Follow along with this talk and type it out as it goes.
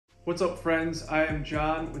What's up, friends? I am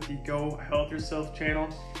John with the Go Health Yourself channel,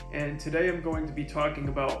 and today I'm going to be talking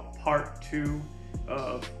about part 2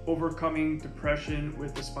 of overcoming depression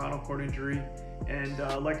with the spinal cord injury. And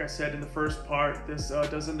like I said in the first part, this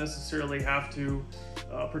doesn't necessarily have to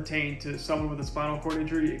pertain to someone with a spinal cord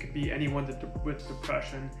injury. It could be anyone with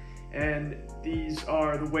depression. And these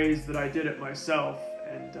are the ways that I did it myself.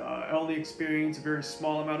 And I only experienced a very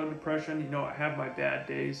small amount of depression. You know, I have my bad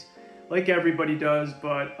days, like everybody does,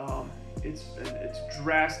 but it's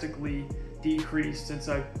drastically decreased since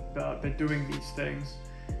I've been doing these things.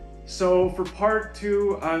 So for part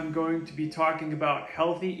 2, I'm going to be talking about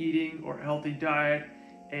healthy eating or healthy diet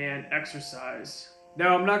and exercise.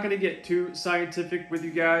 Now, I'm not going to get too scientific with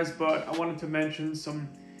you guys, but I wanted to mention some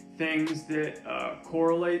things that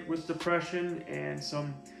correlate with depression and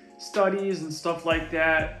some studies and stuff like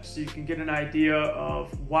that, so you can get an idea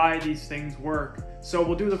of why these things work. So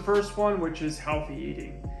we'll do the first one, which is healthy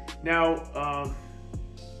eating. Now,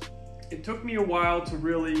 it took me a while to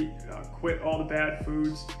really quit all the bad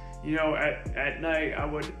foods. You know, at night I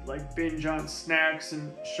would like binge on snacks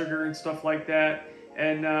and sugar and stuff like that.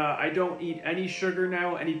 And I don't eat any sugar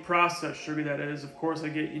now, any processed sugar that is. Of course I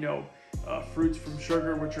get, you know, fruits from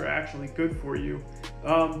sugar, which are actually good for you.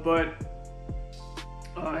 But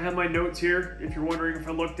I have my notes here if you're wondering if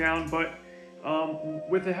I look down. But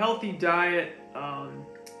with a healthy diet,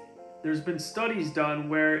 there's been studies done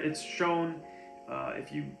where it's shown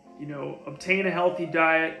if you obtain a healthy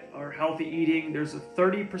diet or healthy eating, there's a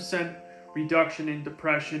 30% reduction in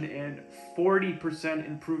depression and 40%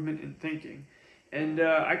 improvement in thinking. And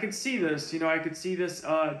I could see this, I could see this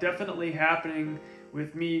definitely happening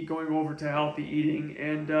with me going over to healthy eating.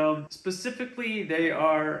 And specifically, they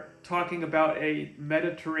are talking about a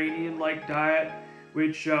Mediterranean-like diet,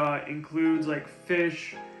 which includes like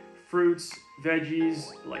fish, fruits,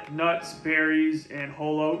 veggies, like nuts, berries, and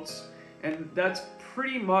whole oats. And that's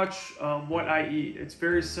pretty much what I eat. It's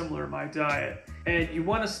very similar, my diet. And you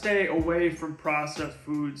want to stay away from processed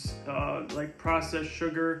foods, like processed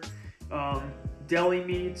sugar, deli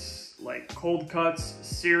meats, like cold cuts,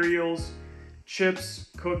 cereals, chips,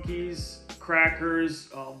 cookies, crackers,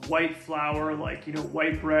 white flour, like,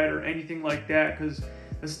 white bread or anything like that, because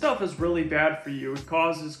this stuff is really bad for you. It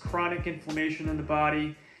causes chronic inflammation in the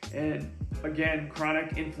body. And again,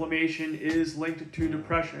 chronic inflammation is linked to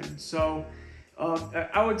depression. So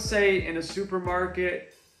I would say in a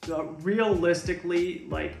supermarket, realistically,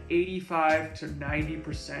 like 85 to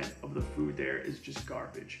 90% of the food there is just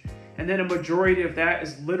garbage. And then a majority of that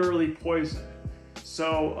is literally poison.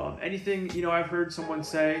 So anything, I've heard someone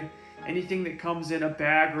say, anything that comes in a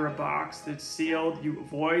bag or a box that's sealed, you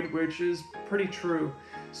avoid, which is pretty true.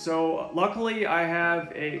 So luckily I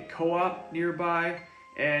have a co-op nearby,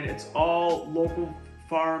 and it's all local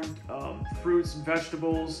farmed fruits and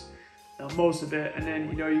vegetables, most of it. And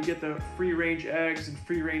then, you get the free-range eggs and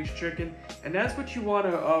free-range chicken. And that's what you want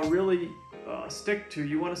to really stick to.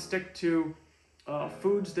 You want to stick to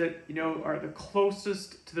foods that, are the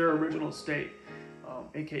closest to their original state,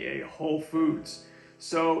 aka whole foods.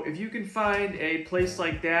 So if you can find a place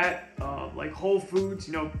like that, like Whole Foods,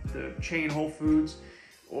 the chain Whole Foods,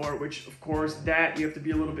 or which, of course, that you have to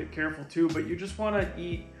be a little bit careful too, but you just want to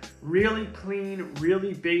eat really clean,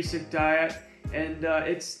 really basic diet, and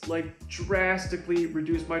it's like drastically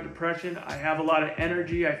reduced my depression. I have a lot of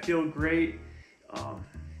energy, I feel great, I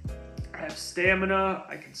have stamina,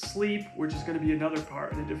 I can sleep, which is going to be another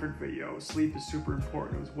part in a different video. Sleep is super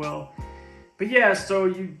important as well. But yeah, so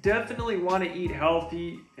you definitely want to eat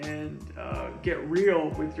healthy and get real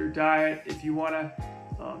with your diet if you want to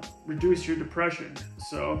reduce your depression.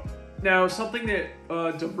 So now, something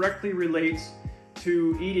that directly relates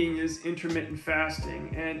to eating is intermittent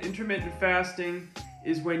fasting. And intermittent fasting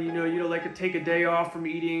is when you like to take a day off from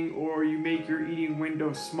eating, or you make your eating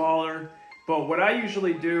window smaller. But what I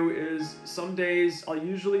usually do is, some days I'll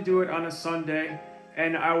usually do it on a Sunday,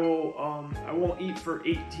 and I won't eat for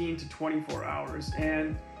 18 to 24 hours.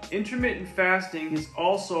 And intermittent fasting has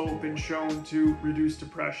also been shown to reduce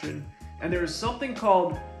depression. And there's something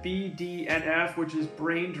called BDNF, which is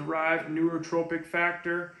brain-derived neurotrophic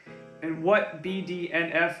factor. And what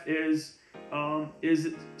BDNF is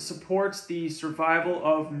it supports the survival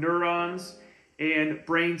of neurons and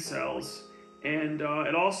brain cells. And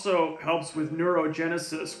it also helps with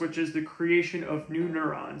neurogenesis, which is the creation of new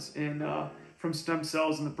neurons from stem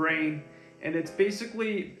cells in the brain. And it's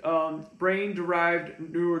basically brain-derived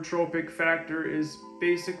neurotropic factor is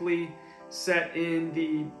basically set in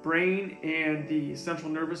the brain and the central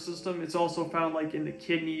nervous system. It's also found like in the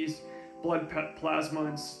kidneys, blood plasma,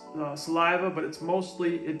 and saliva, but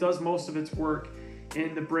it does most of its work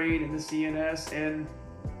in the brain and the CNS. And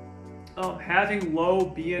having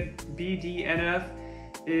low BDNF,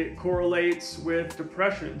 it correlates with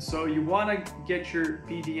depression. So you want to get your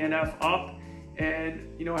BDNF up, and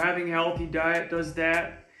having a healthy diet does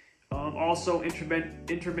that. Also,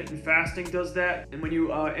 intermittent fasting does that. And when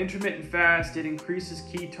you intermittent fast, it increases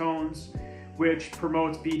ketones, which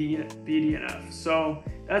promotes BDNF. So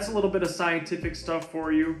that's a little bit of scientific stuff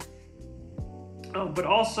for you. But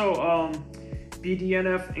also,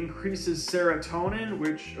 BDNF increases serotonin,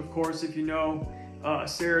 which, of course, if you know,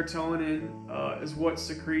 serotonin is what's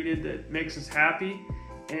secreted that makes us happy.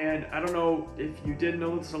 And I don't know if you did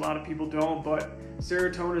know this, a lot of people don't, but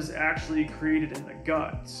serotonin is actually created in the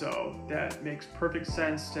gut. So that makes perfect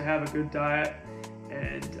sense to have a good diet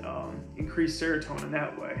and increase serotonin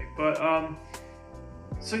that way. But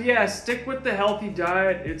so yeah, stick with the healthy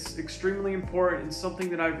diet. It's extremely important. It's something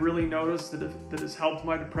that I've really noticed that has helped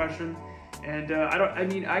my depression. And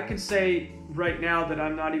I can say right now that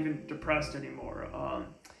I'm not even depressed anymore.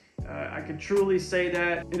 I can truly say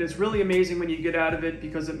that. And it's really amazing when you get out of it,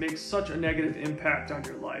 because it makes such a negative impact on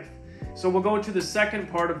your life. So we'll go to the second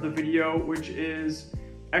part of the video, which is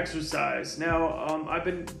exercise. Now, I've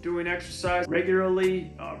been doing exercise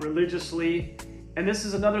regularly, religiously, and this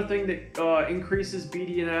is another thing that increases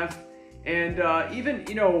BDNF. And even,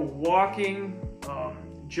 walking,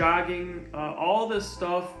 jogging, all this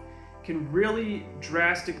stuff can really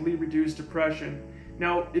drastically reduce depression.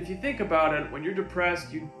 Now, if you think about it, when you're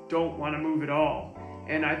depressed, you don't want to move at all.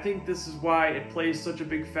 And I think this is why it plays such a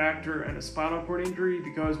big factor in a spinal cord injury,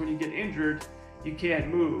 because when you get injured, you can't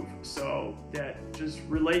move. So that just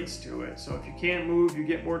relates to it. So if you can't move, you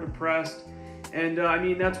get more depressed. And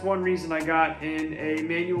that's one reason I got in a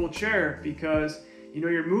manual chair, because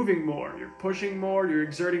you're moving more, you're pushing more, you're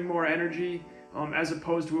exerting more energy, as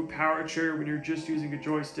opposed to a power chair when you're just using a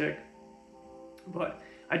joystick. But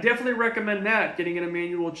I definitely recommend that, getting in a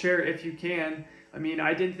manual chair if you can.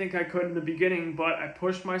 I didn't think I could in the beginning, but I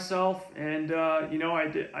pushed myself, and I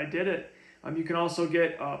did it. You can also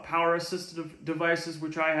get power assistive devices,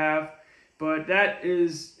 which I have, but that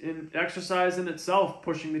is an exercise in itself,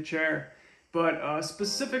 pushing the chair. But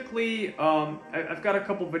specifically, I've got a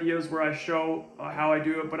couple videos where I show how I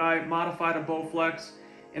do it, but I modified a Bowflex,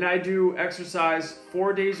 and I do exercise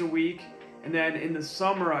 4 days a week. And then in the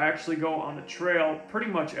summer, I actually go on the trail pretty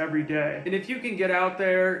much every day. And if you can get out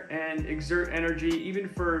there and exert energy, even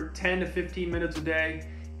for 10 to 15 minutes a day,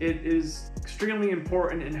 it is extremely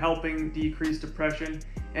important in helping decrease depression.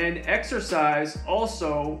 And exercise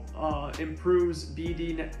also improves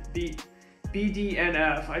BDNF.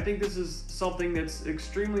 I think this is something that's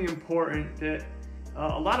extremely important that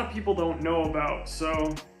a lot of people don't know about.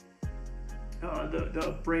 So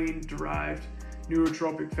the brain-derived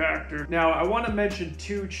neurotropic factor. Now, I want to mention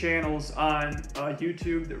 2 channels on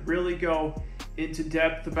YouTube that really go into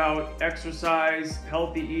depth about exercise,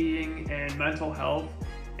 healthy eating, and mental health.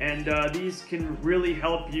 And these can really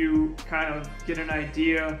help you kind of get an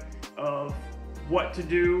idea of what to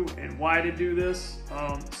do and why to do this.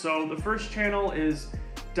 So the first channel is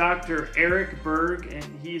Dr. Berg, and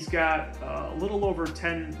he's got a little over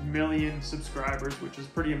 10 million subscribers, which is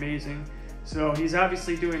pretty amazing. So he's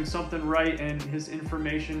obviously doing something right, and his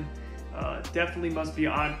information definitely must be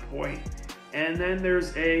on point. And then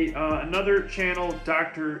there's another channel,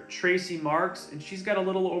 Dr. Tracy Marks, and she's got a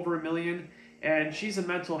little over 1 million, and she's a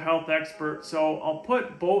mental health expert. So I'll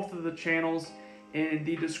put both of the channels in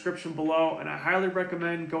the description below, and I highly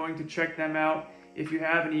recommend going to check them out if you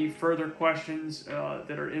have any further questions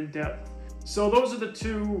that are in depth. So those are the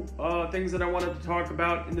 2 things that I wanted to talk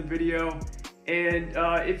about in the video. And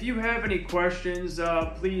if you have any questions,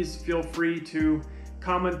 please feel free to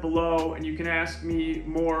comment below, and you can ask me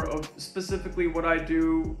more of specifically what I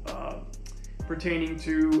do pertaining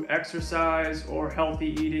to exercise or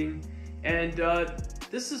healthy eating. And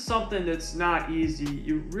this is something that's not easy.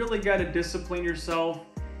 You really got to discipline yourself,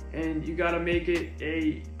 and you got to make it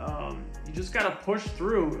you just got to push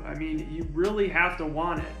through. You really have to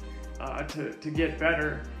want it to get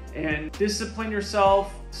better. And discipline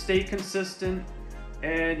yourself, stay consistent,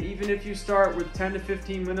 and even if you start with 10 to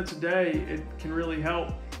 15 minutes a day, it can really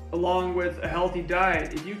help. Along with a healthy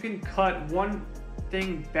diet, if you can cut one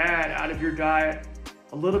thing bad out of your diet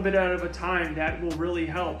a little bit at a time, that will really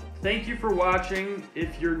help. Thank you for watching.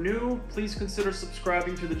 If you're new, please consider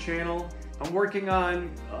subscribing to the channel. I'm working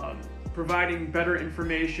on providing better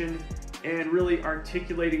information and really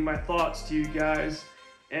articulating my thoughts to you guys.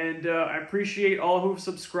 And I appreciate all who've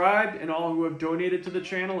subscribed and all who have donated to the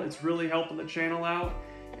channel. It's really helping the channel out,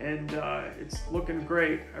 and it's looking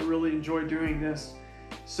great. I really enjoy doing this.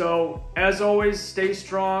 So, as always, stay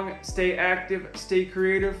strong, stay active, stay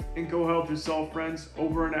creative, and go help yourself, friends.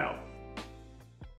 Over and out.